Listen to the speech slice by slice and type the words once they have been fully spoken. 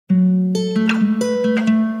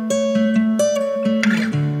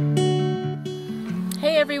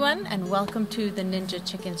and welcome to the Ninja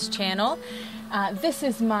Chickens channel. This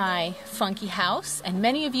is my funky house, and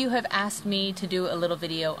many of you have asked me to do a little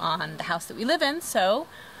video on the house that we live in, so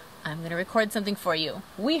I'm going to record something for you.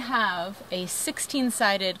 We have a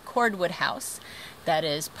 16-sided cordwood house that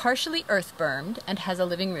is partially earth-bermed and has a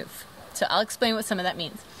living roof. So I'll explain what some of that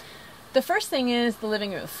means. The first thing is the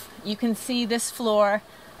living roof. You can see this floor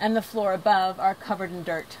and the floor above are covered in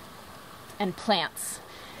dirt and plants.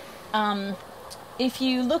 If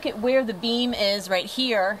you look at where the beam is right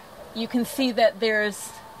here, you can see that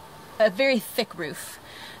there's a very thick roof.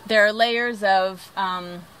 There are layers of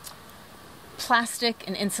plastic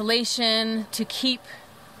and insulation to keep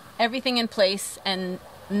everything in place and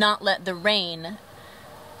not let the rain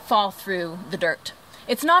fall through the dirt.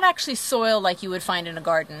 It's not actually soil like you would find in a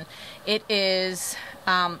garden. It is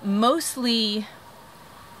mostly,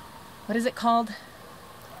 what is it called?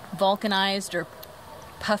 Vulcanized or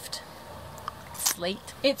puffed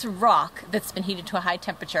slate. It's rock that's been heated to a high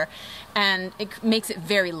temperature, and it makes it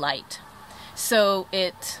very light. So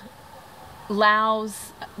it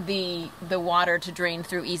allows the water to drain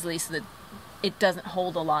through easily so that it doesn't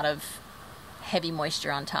hold a lot of heavy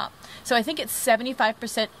moisture on top. So I think it's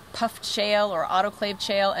 75% puffed shale or autoclaved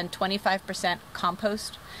shale and 25%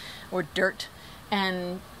 compost or dirt.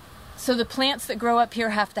 And so the plants that grow up here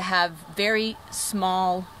have to have very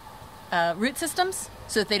small root systems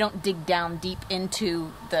so that they don't dig down deep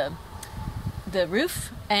into the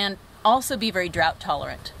roof, and also be very drought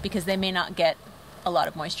tolerant because they may not get a lot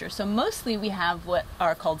of moisture. So mostly we have what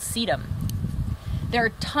are called sedum. There are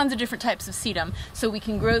tons of different types of sedum, so we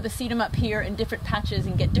can grow the sedum up here in different patches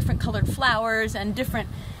and get different colored flowers and different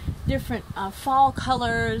fall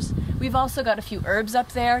colors. We've also got a few herbs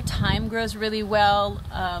up there. Thyme grows really well.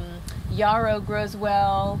 Yarrow grows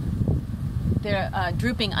well.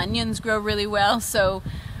 Drooping onions grow really well. So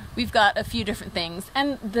we've got a few different things.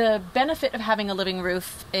 And the benefit of having a living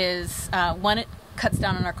roof is, one, it cuts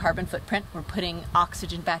down on our carbon footprint. We're putting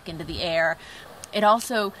oxygen back into the air. It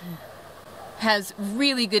also has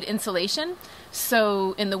really good insulation.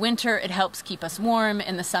 So in the winter, it helps keep us warm.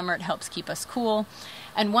 In the summer, it helps keep us cool.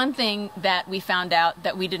 And one thing that we found out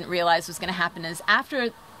that we didn't realize was going to happen is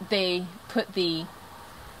after we put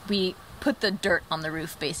the dirt on the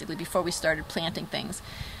roof, basically, before we started planting things.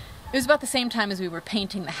 It was about the same time as we were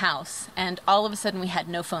painting the house, and all of a sudden we had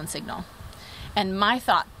no phone signal. And my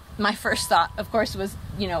first thought, of course, was,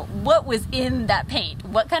 what was in that paint?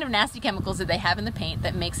 What kind of nasty chemicals did they have in the paint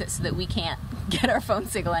that makes it so that we can't get our phone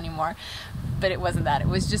signal anymore? But it wasn't that. It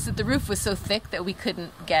was just that the roof was so thick that we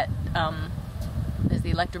couldn't get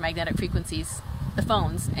the electromagnetic frequencies, the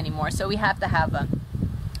phones, anymore. So we have to have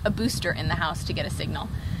a booster in the house to get a signal.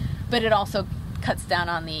 But it also cuts down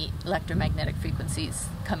on the electromagnetic frequencies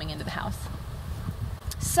coming into the house.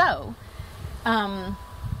 So, that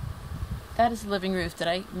is the living roof. Did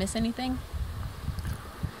I miss anything?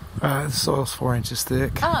 The soil's 4 inches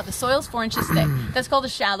thick. Ah, the soil's 4 inches thick. That's called a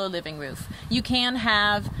shallow living roof. You can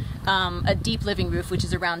have a deep living roof, which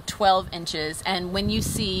is around 12 inches. And when you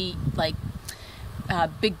see, like,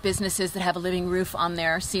 big businesses that have a living roof on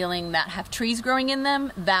their ceiling that have trees growing in them,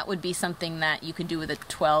 that would be something that you could do with a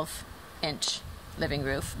 12-inch living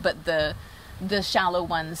roof. But the shallow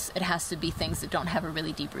ones, it has to be things that don't have a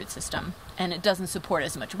really deep root system, and it doesn't support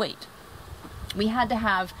as much weight. We had to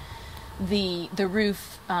have the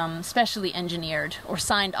roof specially engineered or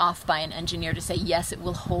signed off by an engineer to say, yes, it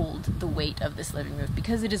will hold the weight of this living roof,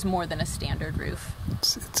 because it is more than a standard roof.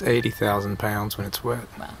 It's 80,000 pounds when it's wet.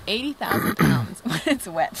 Well, 80,000 pounds when it's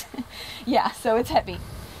wet. Yeah, so it's heavy.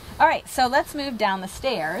 All right, so let's move down the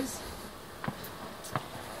stairs.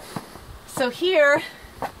 So here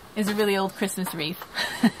is a really old Christmas wreath.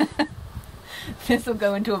 This will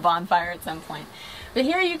go into a bonfire at some point. But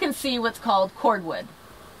here you can see what's called cordwood.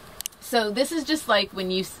 So this is just like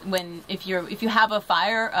if you have a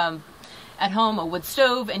fire at home, a wood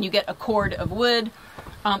stove, and you get a cord of wood.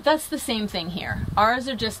 That's the same thing here. Ours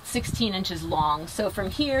are just 16 inches long. So from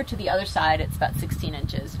here to the other side, it's about 16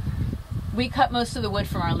 inches. We cut most of the wood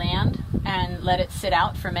from our land and let it sit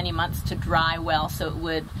out for many months to dry well, so it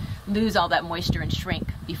would lose all that moisture and shrink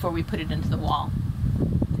before we put it into the wall.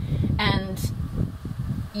 And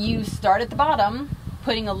you start at the bottom,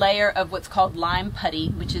 putting a layer of what's called lime putty,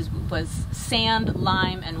 which was sand,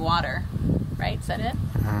 lime, and water. Right? Is that it?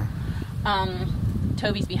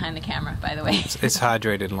 Toby's behind the camera, by the way. It's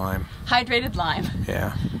hydrated lime. Hydrated lime.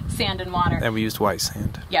 Yeah. Sand and water. And we used white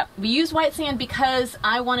sand. Yeah, we used white sand because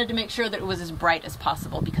I wanted to make sure that it was as bright as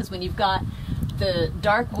possible, because when you've got the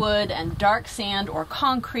dark wood and dark sand or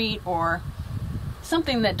concrete or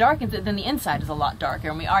something that darkens it, then the inside is a lot darker,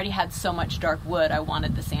 and we already had so much dark wood, I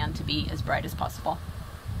wanted the sand to be as bright as possible.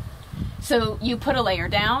 So you put a layer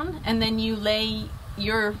down, and then you lay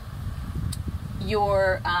your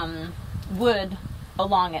wood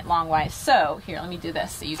along it longwise. So here, let me do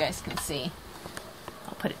this so you guys can see.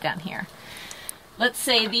 I'll put it down here. Let's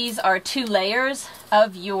say these are 2 layers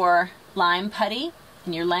of your lime putty,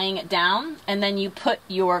 and you're laying it down, and then you put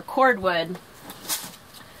your cordwood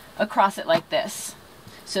across it like this.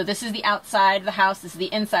 So this is the outside of the house, this is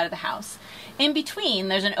the inside of the house. In between,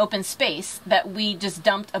 there's an open space that we just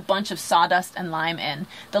dumped a bunch of sawdust and lime in.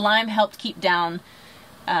 The lime helped keep down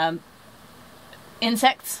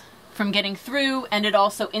insects from getting through, and it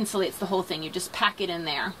also insulates the whole thing. You just pack it in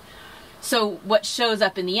there. So what shows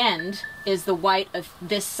up in the end is the white of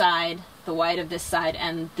this side, the white of this side,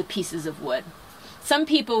 and the pieces of wood. Some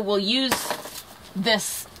people will use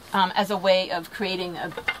this as a way of creating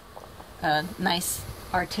a nice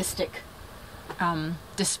artistic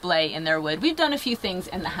display in their wood. We've done a few things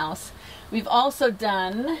in the house. We've also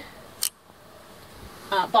done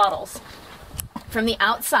bottles. From the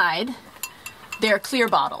outside, they're clear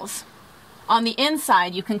bottles. On the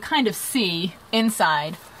inside, you can kind of see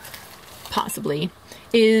inside, possibly,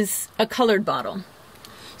 is a colored bottle.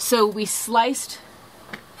 So we sliced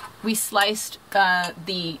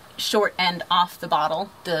the short end off the bottle,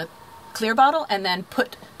 the clear bottle, and then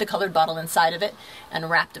put the colored bottle inside of it and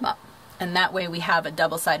wrapped them up. And that way we have a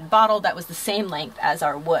double-sided bottle that was the same length as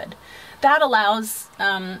our wood. That allows,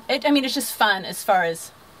 it's just fun as far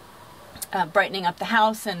as brightening up the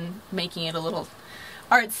house and making it a little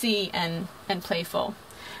artsy and playful.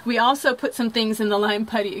 We also put some things in the lime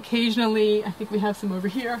putty occasionally. I think we have some over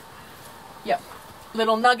here. Yep,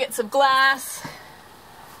 little nuggets of glass.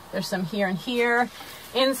 There's some here and here.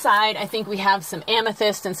 Inside, I think we have some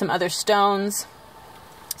amethyst and some other stones.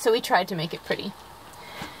 So we tried to make it pretty.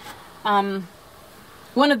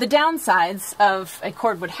 One of the downsides of a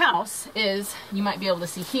cordwood house is, you might be able to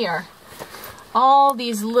see here, all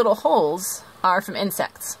these little holes are from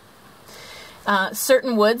insects.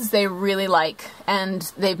 Certain woods they really like,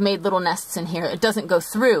 and they've made little nests in here. It doesn't go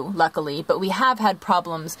through, luckily, but we have had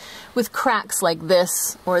problems with cracks like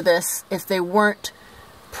this or this, if they weren't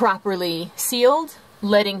properly sealed,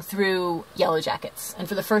 letting through yellow jackets. And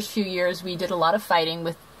for the first few years, we did a lot of fighting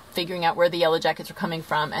with figuring out where the yellow jackets were coming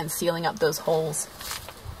from and sealing up those holes.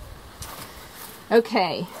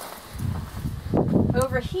 Okay.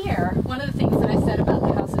 Over here, one of the things that I said about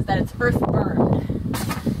the house is that it's earth burned.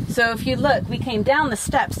 So if you look, we came down the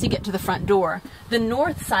steps to get to the front door. The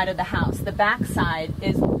north side of the house, the back side,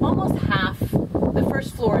 is almost half, the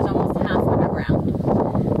first floor is almost half underground.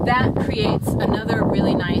 That creates another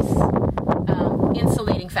really nice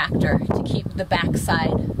insulating factor to keep the back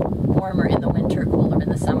side warmer in the winter, cooler in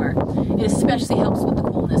the summer. It especially helps with the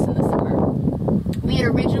coolness in the summer. We had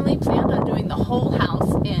originally planned on doing the whole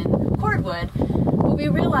house in cordwood, but we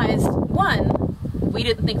realized, one, we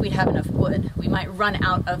didn't think we'd have enough wood. We might run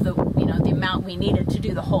out of the amount we needed to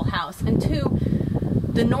do the whole house. And two,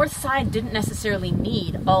 the north side didn't necessarily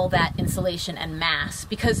need all that insulation and mass,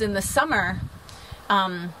 because in the summer,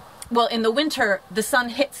 in the winter, the sun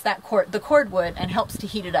hits the cordwood and helps to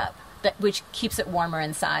heat it up, which keeps it warmer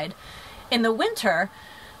inside. In the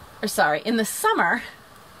summer,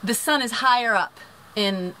 the sun is higher up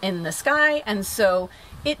in the sky, and so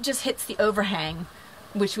it just hits the overhang,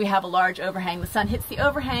 which we have a large overhang. The sun hits the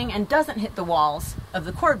overhang and doesn't hit the walls of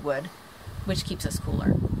the cordwood, which keeps us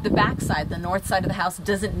cooler. The back side, the north side of the house,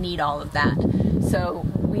 doesn't need all of that. So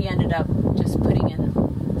we ended up just putting in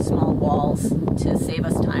small walls to save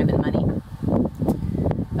us time and money.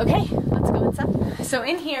 Okay, let's go inside. So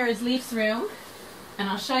in here is Leaf's room, and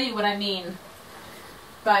I'll show you what I mean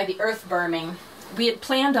by the earth burning. We had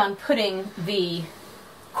planned on putting the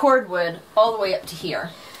cordwood all the way up to here,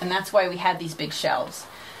 and that's why we had these big shelves.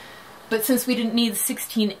 But since we didn't need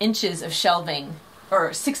 16 inches of shelving,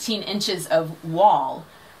 or 16 inches of wall,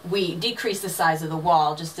 we decreased the size of the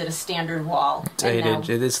wall, just did a standard wall. It's 8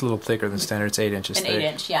 inches. It's a little thicker than standard. It's 8 inches thick. An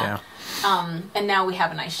 8-inch, yeah. And now we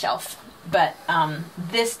have a nice shelf. But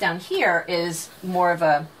this down here is more of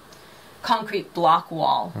a concrete block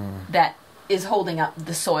wall that is holding up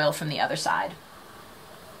the soil from the other side.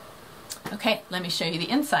 Okay, let me show you the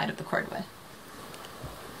inside of the cordwood.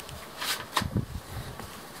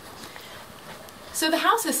 So the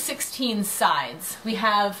house is 16 sides. We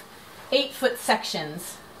have 8-foot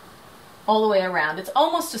sections all the way around. It's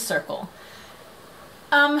almost a circle.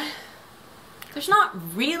 There's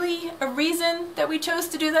not really a reason that we chose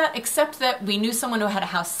to do that, except that we knew someone who had a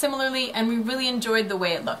house similarly, and we really enjoyed the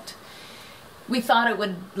way it looked. We thought it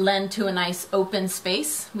would lend to a nice open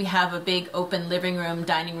space. We have a big open living room,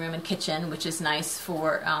 dining room, and kitchen, which is nice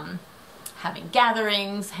for having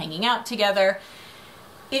gatherings, hanging out together.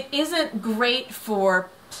 it isn't great for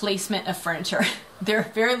placement of furniture. There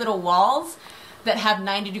are very little walls that have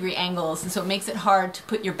 90-degree angles, and so it makes it hard to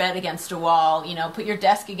put your bed against a wall, you know, put your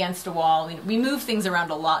desk against a wall. We move things around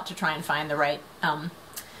a lot to try and find the right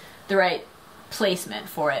placement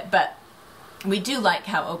for it, but we do like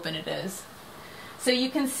how open it is. So you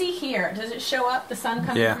can see here, does it show up, the sun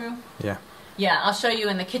coming through? Yeah. Yeah, I'll show you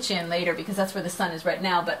in the kitchen later because that's where the sun is right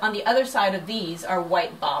now, but on the other side of these are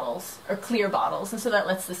white bottles, or clear bottles, and so that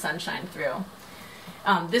lets the sun shine through.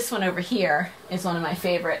 This one over here is one of my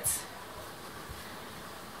favorites.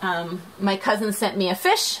 My cousin sent me a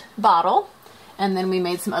fish bottle, and then we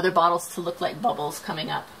made some other bottles to look like bubbles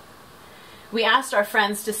coming up. We asked our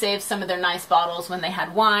friends to save some of their nice bottles when they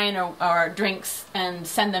had wine or drinks and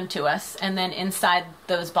send them to us, and then inside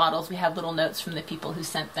those bottles we have little notes from the people who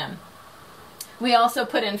sent them. We also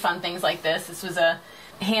put in fun things like this. This was a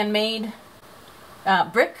handmade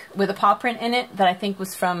brick with a paw print in it that I think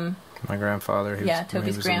was from my grandfather.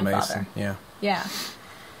 Toby's grandfather. Yeah. Yeah.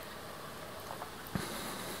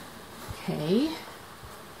 Okay.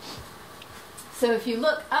 So if you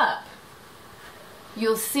look up,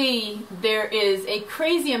 you'll see there is a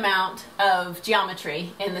crazy amount of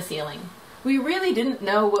geometry in the ceiling. We really didn't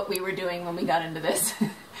know what we were doing when we got into this.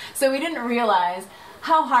 So we didn't realize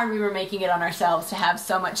how hard we were making it on ourselves to have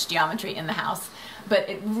so much geometry in the house. But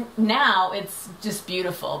now it's just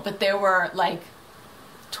beautiful. But there were like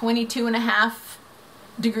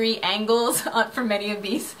 22.5-degree angles for many of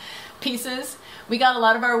these pieces. We got a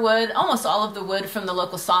lot of our wood, almost all of the wood, from the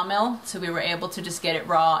local sawmill, so we were able to just get it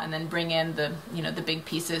raw and then bring in the, the big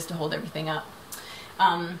pieces to hold everything up.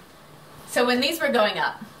 So when these were going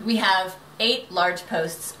up, we have 8 large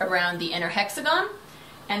posts around the inner hexagon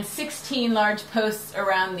and 16 large posts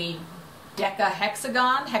around the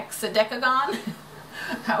hexadecagon.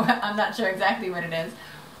 I'm not sure exactly what it is.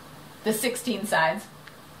 The 16 sides.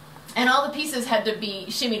 And all the pieces had to be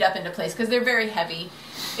shimmied up into place because they're very heavy.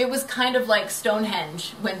 It was kind of like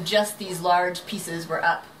Stonehenge when just these large pieces were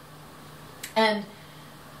up. And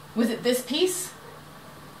was it this piece?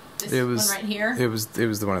 This one right here? It was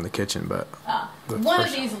the one in the kitchen, but one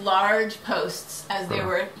of these large posts, as they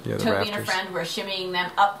were, Toby and a friend were shimmying them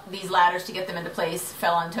up these ladders to get them into place,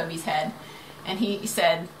 fell on Toby's head. And he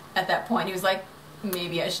said at that point, he was like,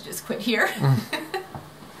 maybe I should just quit here.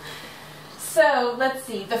 So let's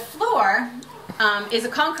see, the floor is a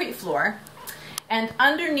concrete floor, and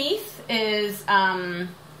underneath is,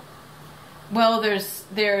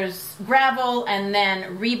 there's gravel and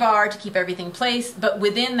then rebar to keep everything placed, but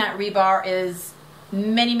within that rebar is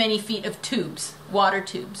many, many feet of tubes, water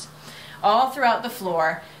tubes, all throughout the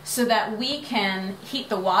floor so that we can heat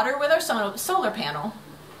the water with our solar panel.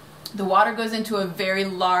 The water goes into a very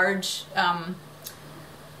large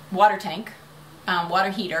water tank, water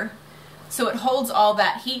heater. So it holds all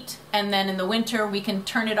that heat, and then in the winter we can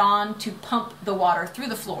turn it on to pump the water through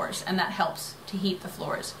the floors, and that helps to heat the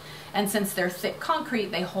floors. And since they're thick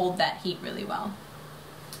concrete, they hold that heat really well.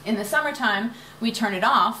 In the summertime, we turn it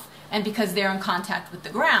off, and because they're in contact with the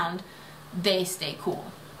ground, they stay cool.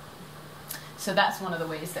 So that's one of the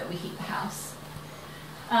ways that we heat the house.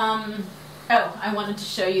 I wanted to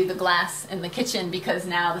show you the glass in the kitchen because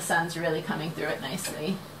now the sun's really coming through it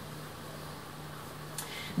nicely.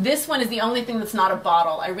 This one is the only thing that's not a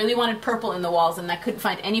bottle. I really wanted purple in the walls, and I couldn't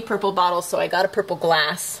find any purple bottles, so I got a purple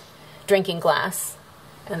glass, drinking glass,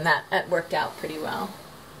 and that worked out pretty well.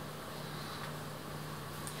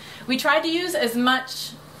 We tried to use as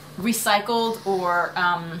much recycled or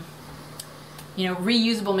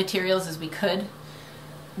reusable materials as we could.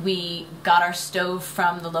 We got our stove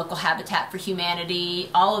from the local Habitat for Humanity.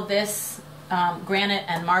 All of this granite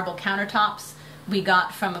and marble countertops we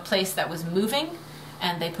got from a place that was moving.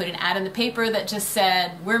 And they put an ad in the paper that just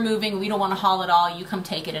said, we're moving, we don't want to haul it all, you come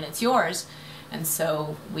take it and it's yours. And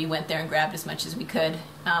so we went there and grabbed as much as we could,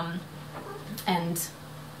 and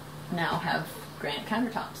now have granite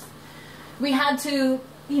countertops. We had to,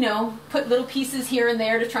 put little pieces here and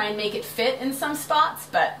there to try and make it fit in some spots,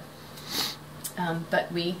 but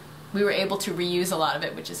we were able to reuse a lot of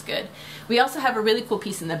it, which is good. We also have a really cool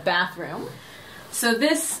piece in the bathroom. So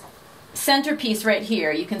this centerpiece right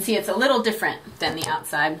here, you can see it's a little different than the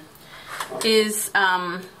outside, is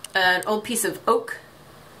an old piece of oak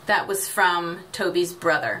that was from Toby's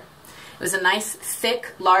brother. It was a nice,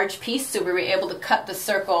 thick, large piece, so we were able to cut the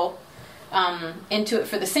circle into it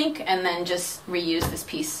for the sink and then just reuse this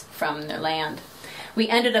piece from their land. We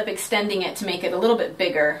ended up extending it to make it a little bit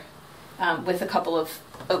bigger with a couple of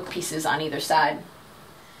oak pieces on either side.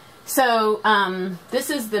 So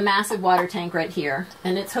this is the massive water tank right here,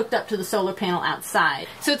 and it's hooked up to the solar panel outside.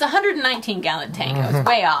 So it's a 119-gallon tank. I was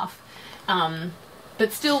way off.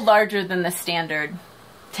 but still larger than the standard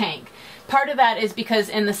tank. Part of that is because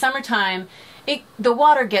in the summertime, the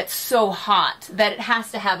water gets so hot that it has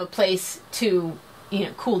to have a place to,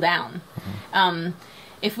 cool down.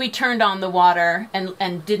 If we turned on the water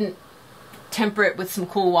and didn't temper it with some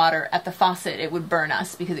cool water at the faucet, it would burn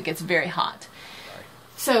us because it gets very hot.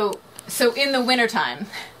 So in the wintertime,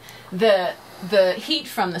 the heat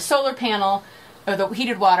from the solar panel, or the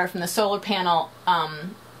heated water from the solar panel,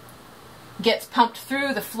 gets pumped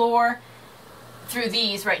through the floor, through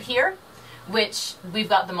these right here, which we've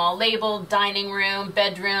got them all labeled, dining room,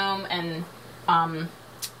 bedroom, and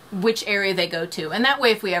which area they go to. And that way,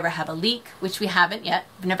 if we ever have a leak, which we haven't yet,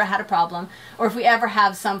 we've never had a problem, or if we ever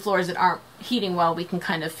have some floors that aren't heating well, we can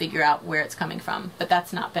kind of figure out where it's coming from. But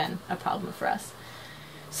that's not been a problem for us.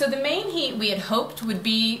 So the main heat we had hoped would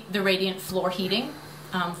be the radiant floor heating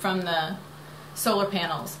from the solar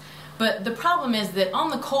panels. But the problem is that on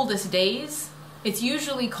the coldest days, it's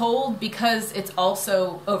usually cold because it's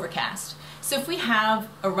also overcast. So if we have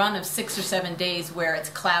a run of 6 or 7 days where it's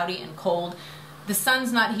cloudy and cold, the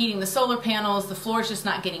sun's not heating the solar panels, the floor's just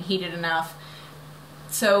not getting heated enough.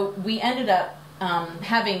 So we ended up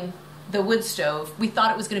having the wood stove. We thought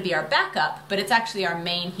it was going to be our backup, but it's actually our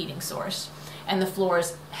main heating source, and the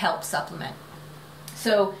floors help supplement.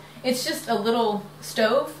 So it's just a little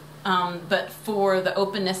stove, but for the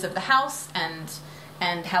openness of the house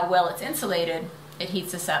and how well it's insulated, it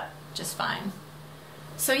heats us up just fine.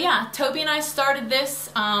 So yeah, Toby and I started this.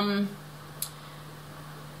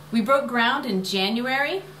 We broke ground in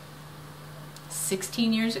January,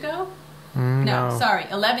 16 years ago? No, sorry,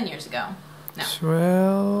 11 years ago. No.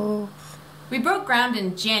 12? We broke ground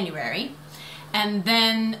in January, and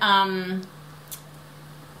then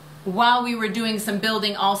while we were doing some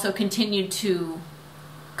building, also continued to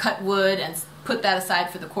cut wood and put that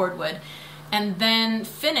aside for the cordwood, and then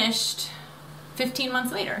finished 15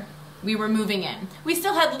 months later. We were moving in. We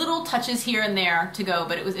still had little touches here and there to go,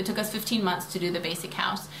 but it took us 15 months to do the basic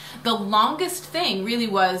house. The longest thing really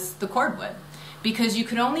was the cordwood, because you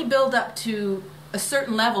could only build up to a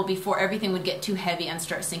certain level before everything would get too heavy and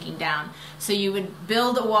start sinking down. So you would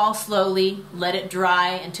build a wall slowly, let it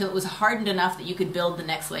dry until it was hardened enough that you could build the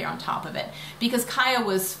next layer on top of it. Because Kaya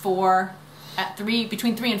was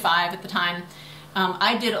between 3 and 5 at the time,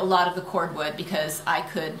 I did a lot of the cordwood because I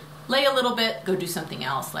could lay a little bit, go do something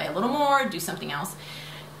else, lay a little more, do something else.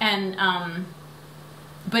 And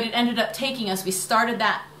but it ended up taking us, we started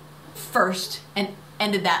that first and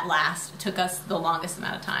ended that last. It took us the longest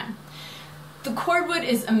amount of time. The cordwood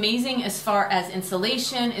is amazing as far as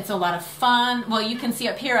insulation. It's a lot of fun. Well, you can see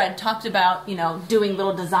up here I talked about, doing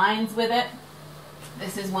little designs with it.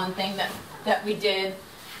 This is one thing that we did,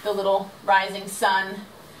 the little rising sun.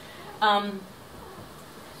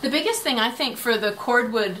 The biggest thing I think for the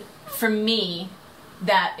cordwood for me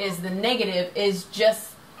that is the negative is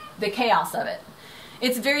just the chaos of it.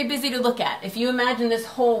 It's very busy to look at. If you imagine this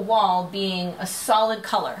whole wall being a solid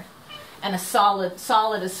color and a solid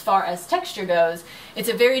as far as texture goes, it's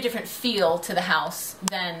a very different feel to the house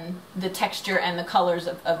than the texture and the colors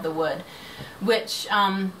of the wood, which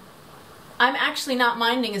I'm actually not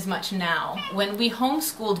minding as much now. When we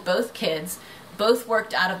homeschooled both kids, both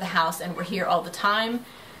worked out of the house and were here all the time,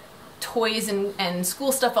 toys and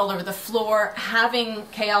school stuff all over the floor, having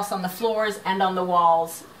chaos on the floors and on the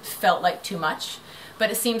walls felt like too much. But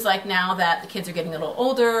it seems like now that the kids are getting a little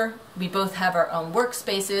older, we both have our own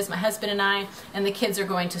workspaces, my husband and I, and the kids are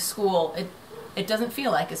going to school, it doesn't feel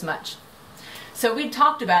like as much. So we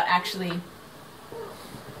talked about actually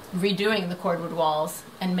redoing the cordwood walls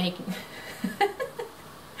and making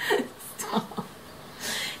stop.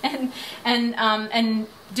 And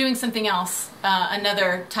doing something else,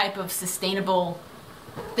 another type of sustainable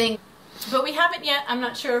thing. But we haven't yet. I'm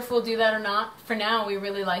not sure if we'll do that or not. For now, we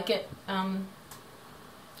really like it.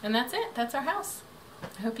 And that's it. That's our house.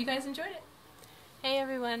 I hope you guys enjoyed it. Hey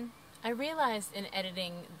everyone. I realized in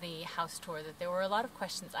editing the house tour that there were a lot of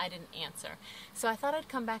questions I didn't answer. So I thought I'd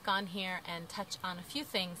come back on here and touch on a few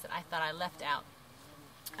things that I thought I left out.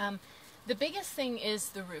 The biggest thing is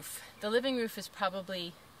the roof. The living roof is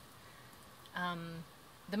probably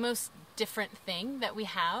the most different thing that we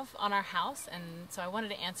have on our house, and so I wanted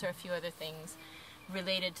to answer a few other things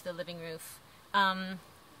related to the living roof.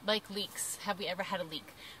 Like leaks. Have we ever had a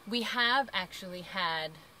leak? We have actually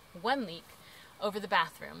had one leak over the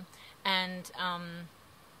bathroom, and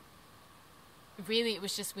really it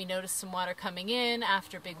was just we noticed some water coming in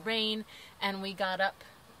after big rain, and we got up,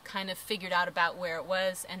 kind of figured out about where it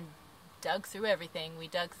was, and dug through everything. We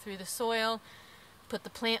dug through the soil, put the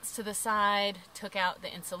plants to the side, took out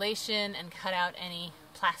the insulation, and cut out any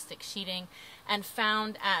plastic sheeting, and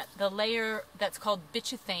found at the layer that's called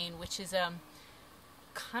bituthane, which is a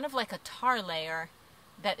kind of like a tar layer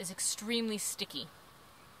that is extremely sticky,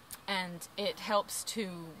 and it helps to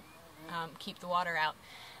keep the water out.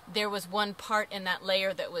 There was one part in that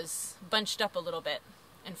layer that was bunched up a little bit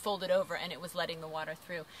and folded over, and it was letting the water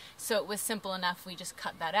through. So it was simple enough. We just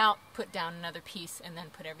cut that out, put down another piece, and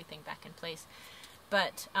then put everything back in place.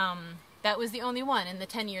 But that was the only one in the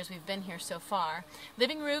 10 years we've been here so far.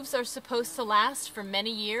 Living roofs are supposed to last for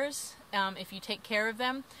many years if you take care of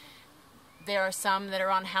them. There are some that are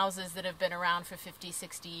on houses that have been around for 50,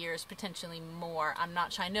 60 years, potentially more. I'm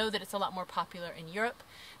not sure. I know that it's a lot more popular in Europe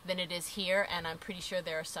than it is here, and I'm pretty sure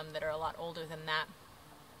there are some that are a lot older than that.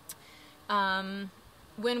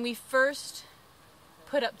 When we first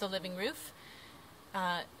put up the living roof,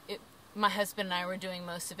 my husband and I were doing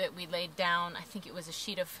most of it. We laid down, I think it was a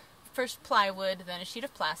sheet of first plywood, then a sheet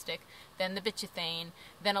of plastic, then the bituthane,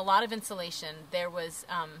 then a lot of insulation. There was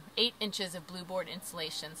 8 inches of blue board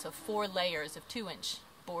insulation, so 4 layers of 2-inch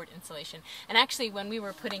board insulation. And actually, when we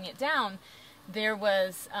were putting it down, there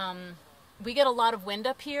was, we get a lot of wind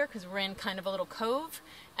up here because we're in kind of a little cove,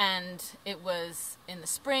 and it was in the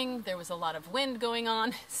spring, there was a lot of wind going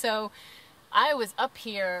on. So I was up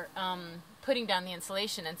here putting down the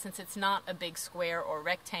insulation, and since it's not a big square or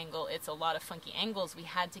rectangle, it's a lot of funky angles, we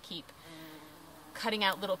had to keep cutting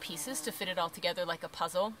out little pieces to fit it all together like a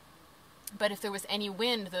puzzle. But if there was any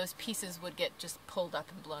wind, those pieces would get just pulled up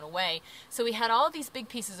and blown away. So we had all these big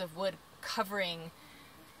pieces of wood covering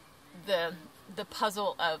the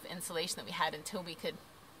puzzle of insulation that we had until we could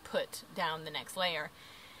put down the next layer.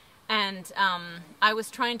 And I was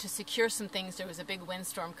trying to secure some things. There was a big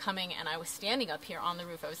windstorm coming, and I was standing up here on the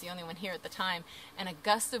roof. I was the only one here at the time, and a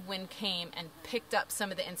gust of wind came and picked up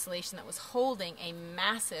some of the insulation that was holding a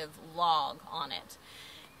massive log on it.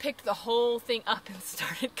 Picked the whole thing up and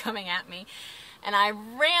started coming at me. And I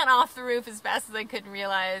ran off the roof as fast as I could and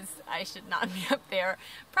realized I should not be up there,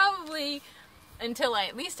 probably until I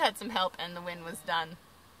at least had some help and the wind was done.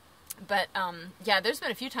 But yeah, there's been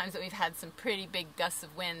a few times that we've had some pretty big gusts of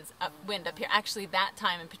wind up here. Actually, that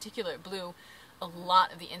time in particular, it blew a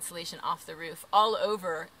lot of the insulation off the roof all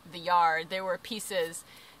over the yard. There were pieces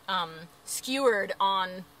skewered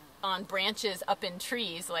on branches up in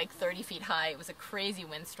trees like 30 feet high. It was a crazy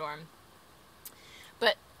windstorm.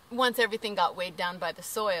 But once everything got weighed down by the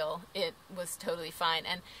soil, it was totally fine.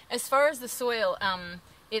 And as far as the soil,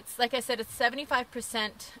 it's, like I said, it's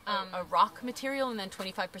 75% a rock material and then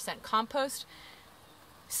 25% compost.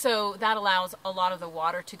 So that allows a lot of the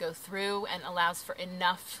water to go through and allows for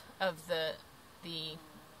enough of the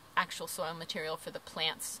actual soil material for the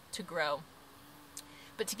plants to grow.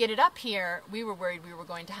 But to get it up here, we were worried we were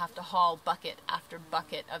going to have to haul bucket after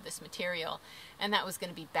bucket of this material, and that was going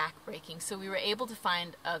to be backbreaking. So we were able to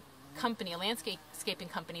find a company, a landscaping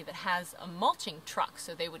company that has a mulching truck.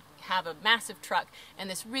 So they would have a massive truck and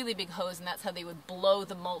this really big hose, and that's how they would blow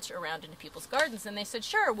the mulch around into people's gardens. And they said,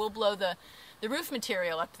 sure, we'll blow the roof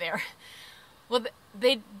material up there. Well,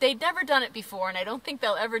 they'd never done it before, and I don't think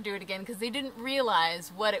they'll ever do it again because they didn't realize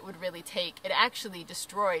what it would really take. It actually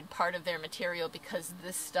destroyed part of their material because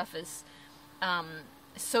this stuff is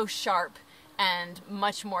so sharp and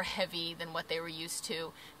much more heavy than what they were used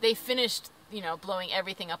to. They finished, blowing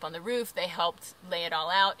everything up on the roof. They helped lay it all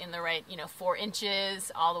out in the right, 4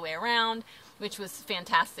 inches all the way around, which was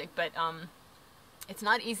fantastic. But it's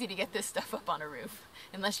not easy to get this stuff up on a roof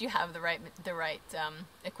unless you have the right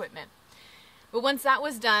equipment. But once that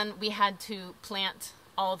was done, we had to plant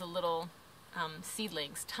all the little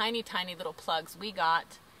seedlings, tiny, tiny little plugs. We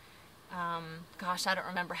got, gosh, I don't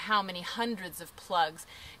remember how many hundreds of plugs.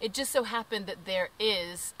 It just so happened that there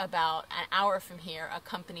is, about an hour from here, a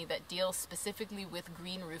company that deals specifically with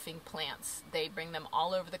green roofing plants. They bring them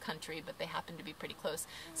all over the country, but they happen to be pretty close.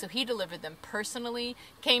 So he delivered them personally,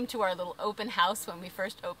 came to our little open house when we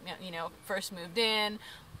first moved in.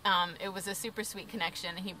 It was a super sweet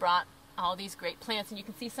connection. He brought all these great plants, and you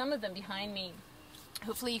can see some of them behind me.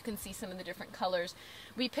 Hopefully you can see some of the different colors.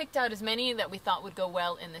 We picked out as many that we thought would go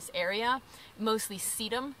well in this area, mostly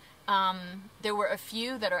sedum. There were a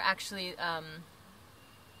few that are actually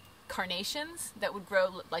carnations that would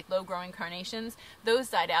grow like low-growing carnations. Those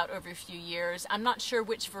died out over a few years. I'm not sure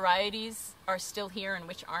which varieties are still here and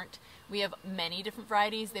which aren't. We have many different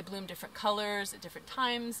varieties. They bloom different colors at different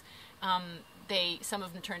times. Some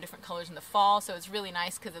of them turn different colors in the fall, so it's really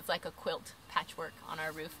nice because it's like a quilt patchwork on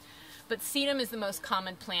our roof. But sedum is the most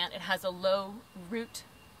common plant. It has a low root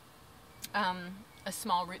a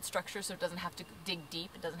small root structure, so it doesn't have to dig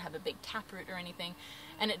deep. It doesn't have a big taproot or anything,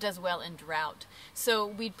 and it does well in drought. So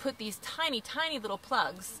we'd put these tiny, tiny little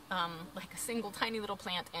plugs, like a single tiny little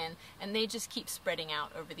plant in, and they just keep spreading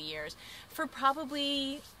out over the years. For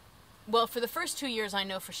probably, well, for the first 2 years, I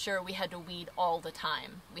know for sure we had to weed all the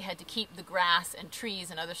time. We had to keep the grass and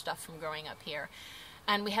trees and other stuff from growing up here.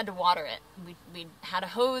 And we had to water it. We had a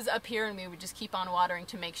hose up here, and we would just keep on watering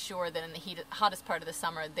to make sure that in the hottest part of the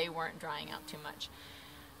summer, they weren't drying out too much.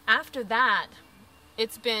 After that,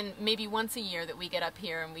 it's been maybe once a year that we get up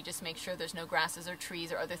here and we just make sure there's no grasses or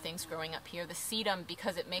trees or other things growing up here. The sedum,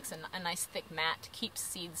 because it makes a nice thick mat, keeps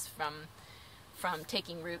seeds from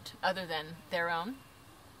taking root other than their own.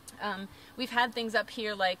 We've had things up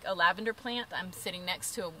here like a lavender plant. I'm sitting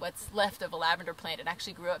next to what's left of a lavender plant. It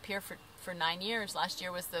actually grew up here for 9 years. Last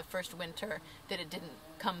year was the first winter that it didn't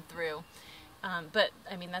come through. But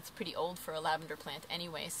I mean, that's pretty old for a lavender plant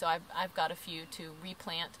anyway, so I've got a few to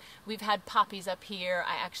replant. We've had poppies up here.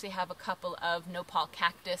 I actually have a couple of nopal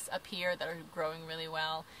cactus up here that are growing really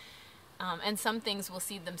well. And some things will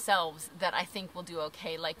seed themselves that I think will do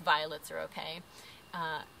okay, like violets are okay.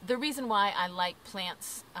 The reason why I like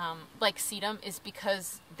plants like sedum is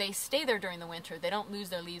because they stay there during the winter. They don't lose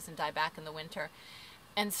their leaves and die back in the winter.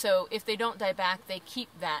 And so if they don't die back, they keep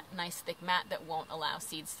that nice thick mat that won't allow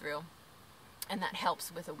seeds through. And that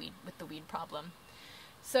helps with the weed problem.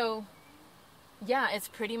 So yeah, it's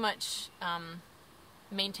pretty much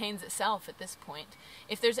maintains itself at this point.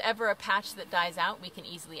 If there's ever a patch that dies out, we can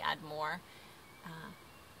easily add more.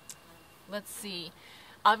 Let's see.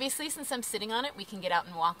 Obviously, since I'm sitting on it, we can get out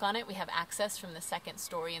and walk on it. We have access from the second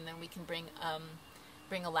story, and then we can bring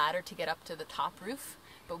a ladder to get up to the top roof.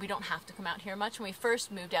 But we don't have to come out here much. When we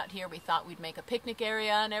first moved out here, we thought we'd make a picnic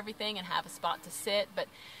area and everything and have a spot to sit. But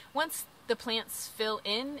once the plants fill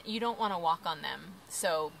in, you don't want to walk on them.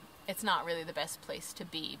 So it's not really the best place to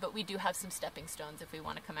be. But we do have some stepping stones if we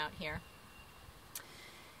want to come out here.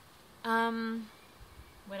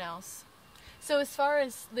 What else? So as far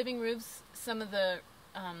as living roofs, some of the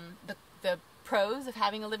pros of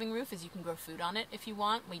having a living roof is you can grow food on it if you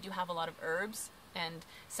want. We do have a lot of herbs, and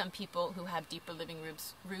some people who have deeper living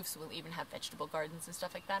roofs will even have vegetable gardens and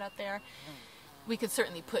stuff like that out there. We could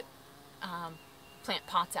certainly put plant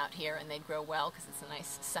pots out here and they'd grow well because it's a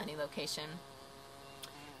nice sunny location.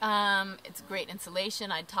 It's great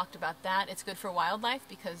insulation. I talked about that. It's good for wildlife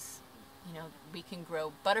because, you know, we can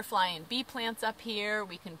grow butterfly and bee plants up here.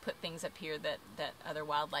 We can put things up here that other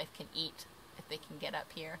wildlife can eat if they can get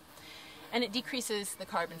up here. And it decreases the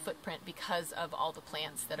carbon footprint because of all the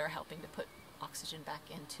plants that are helping to put oxygen back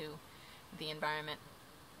into the environment.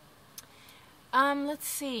 Let's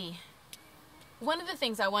see. One of the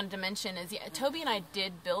things I wanted to mention is, yeah, Toby and I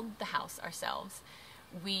did build the house ourselves.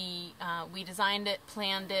 We designed it,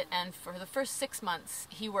 planned it, and for the first 6 months,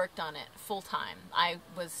 he worked on it full time. I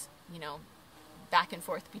was, you know, back and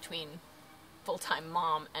forth between full-time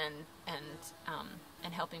mom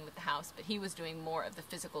and helping with the house, but he was doing more of the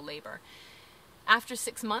physical labor. After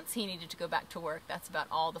 6 months, he needed to go back to work. That's about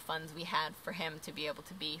all the funds we had for him to be able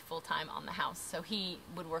to be full-time on the house. So he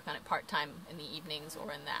would work on it part-time in the evenings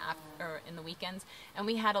or in the weekends. And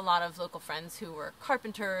we had a lot of local friends who were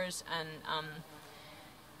carpenters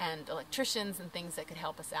and electricians and things that could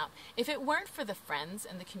help us out. If it weren't for the friends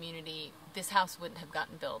and the community, this house wouldn't have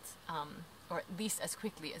gotten built, or at least as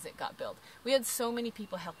quickly as it got built. We had so many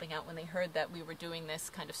people helping out when they heard that we were doing this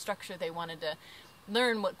kind of structure. They wanted to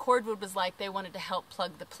learn what cordwood was like. They wanted to help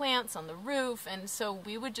plug the plants on the roof, and so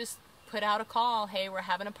we would just put out a call. Hey, we're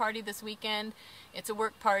having a party this weekend. It's a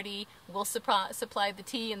work party. We'll supply the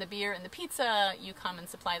tea and the beer and the pizza. You come and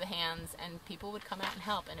supply the hands, and people would come out and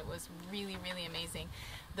help, and it was really, really amazing.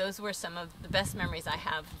 Those were some of the best memories I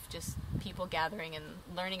have of just people gathering and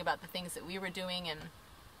learning about the things that we were doing, and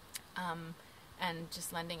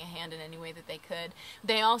just lending a hand in any way that they could.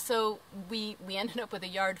 They also, we ended up with a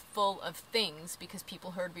yard full of things because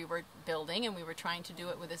people heard we were building and we were trying to do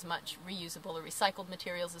it with as much reusable or recycled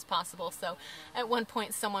materials as possible. So at one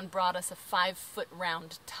point someone brought us a 5-foot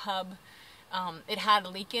round tub. It had a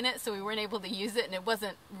leak in it, so we weren't able to use it, and it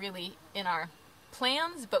wasn't really in our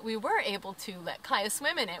plans, but we were able to let Kaya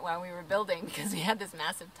swim in it while we were building because we had this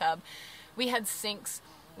massive tub. We had sinks,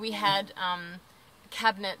 we had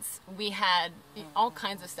cabinets, we had all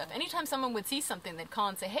kinds of stuff. Anytime someone would see something, they'd call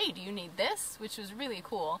and say, hey, do you need this? Which was really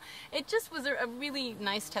cool. It just was a really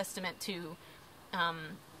nice testament to, I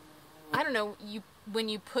don't know, when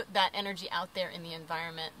you put that energy out there in the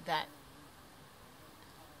environment, that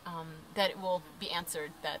it will be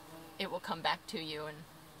answered, that it will come back to you, and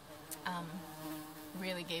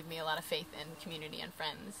really gave me a lot of faith in community and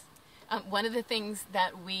friends. One of the things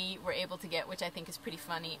that we were able to get, which I think is pretty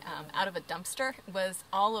funny, out of a dumpster was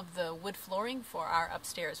all of the wood flooring for our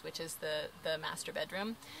upstairs, which is the master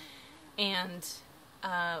bedroom. And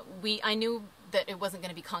I knew that it wasn't going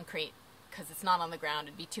to be concrete because it's not on the ground.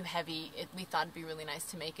 It'd be too heavy. We thought it'd be really nice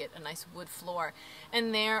to make it a nice wood floor.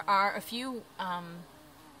 And there are a few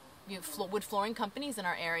wood flooring companies in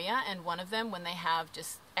our area, and one of them, when they have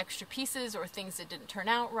just extra pieces or things that didn't turn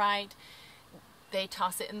out right, they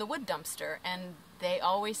toss it in the wood dumpster. And they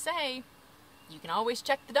always say, you can always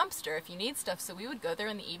check the dumpster if you need stuff. So we would go there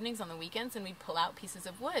in the evenings, on the weekends, and we'd pull out pieces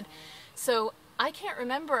of wood. So I can't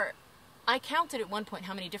remember, I counted at one point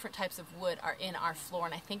how many different types of wood are in our floor,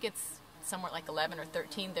 and I think it's somewhere like 11 or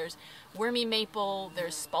 13. There's wormy maple,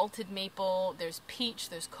 there's spalted maple, there's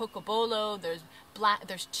peach, there's cocobolo, there's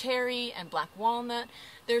cherry and black walnut.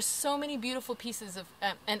 There's so many beautiful pieces of,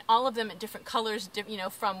 and all of them at different colors, you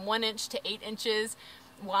know, from 1 inch to 8 inches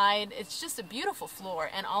wide. It's just a beautiful floor,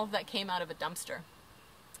 and all of that came out of a dumpster.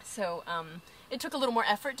 So it took a little more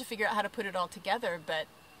effort to figure out how to put it all together, but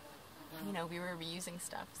you know, we were reusing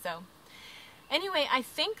stuff. So anyway, I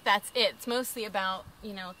think that's it. It's mostly about,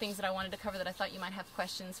 you know, things that I wanted to cover that I thought you might have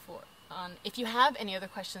questions for. If you have any other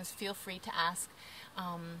questions, feel free to ask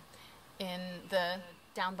in the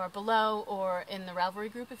down bar below, or in the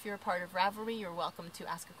Ravelry group. If you're a part of Ravelry, you're welcome to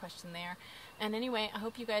ask a question there. And anyway, I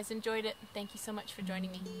hope you guys enjoyed it. Thank you so much for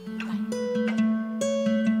joining me. Bye.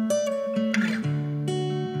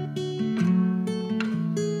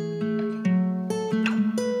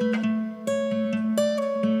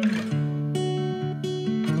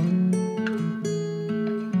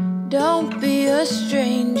 Don't be a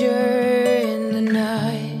stranger in the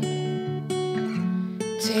night.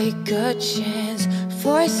 Take a chance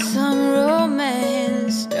for some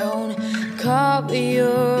romance. Don't cover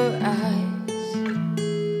your eyes.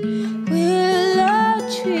 Willow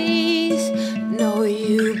trees know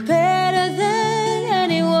you better than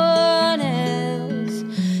anyone else.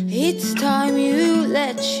 It's time you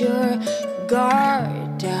let your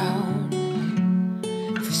guard down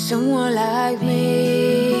for someone like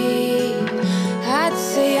me. I'd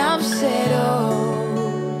say I'm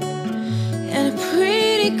settled and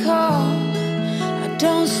pretty calm. I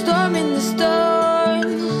don't storm in the storm.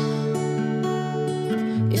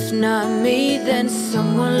 If not me, then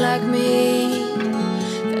someone like me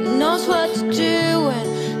that knows what to do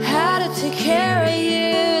and how to take care of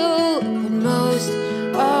you. But most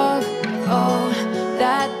of all,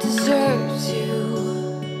 that deserves you.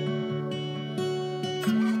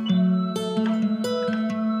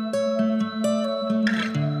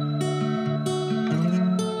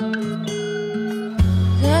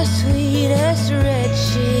 The sweetest red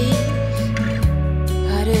cheese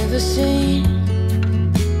I'd ever seen.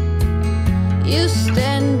 You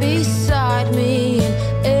stand beside me in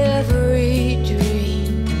every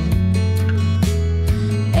dream.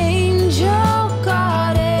 Angel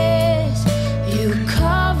goddess, you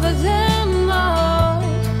cover them all.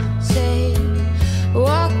 Say,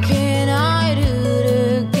 what can I do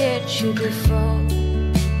to get you to fall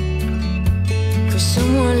for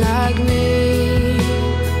someone like me?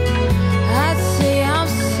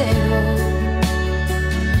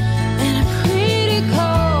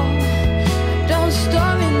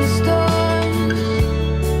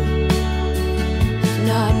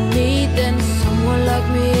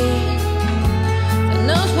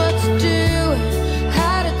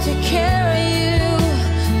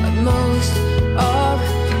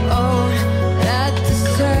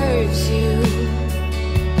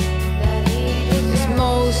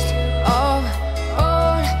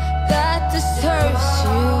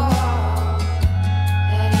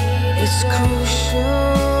 It's crucial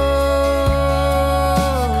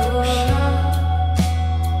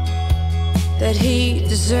that he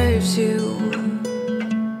deserves you.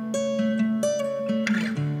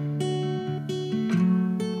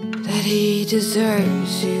 That he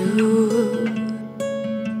deserves you.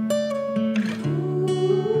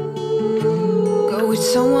 Go with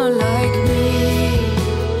someone